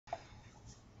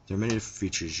There are many different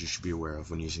features you should be aware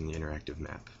of when using the interactive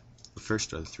map. The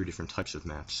first are the 3 different types of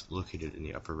maps located in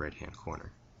the upper right hand corner.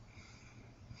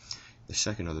 The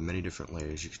second are the many different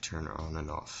layers you can turn on and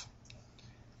off.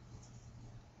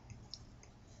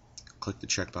 Click the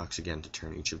checkbox again to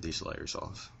turn each of these layers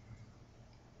off.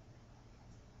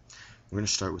 We're going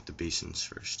to start with the basins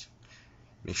first.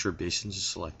 Make sure basins is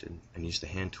selected and use the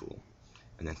hand tool,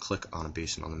 and then click on a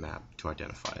basin on the map to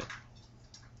identify it.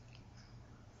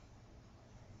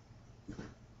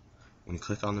 When you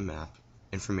click on the map,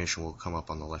 information will come up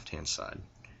on the left hand side.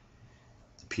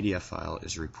 The PDF file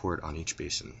is a report on each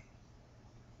basin.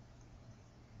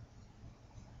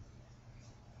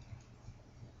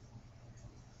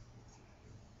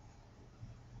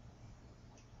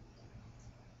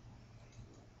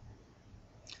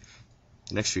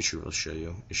 The next feature we'll show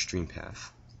you is Stream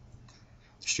Path.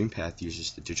 The Stream Path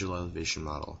uses the digital elevation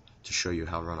model to show you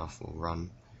how runoff will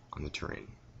run on the terrain.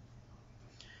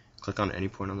 Click on any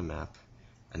point on the map,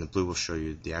 and the blue will show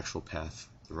you the actual path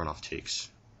the runoff takes.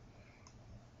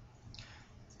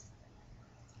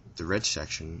 The red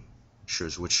section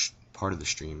shows which part of the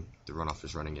stream the runoff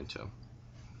is running into.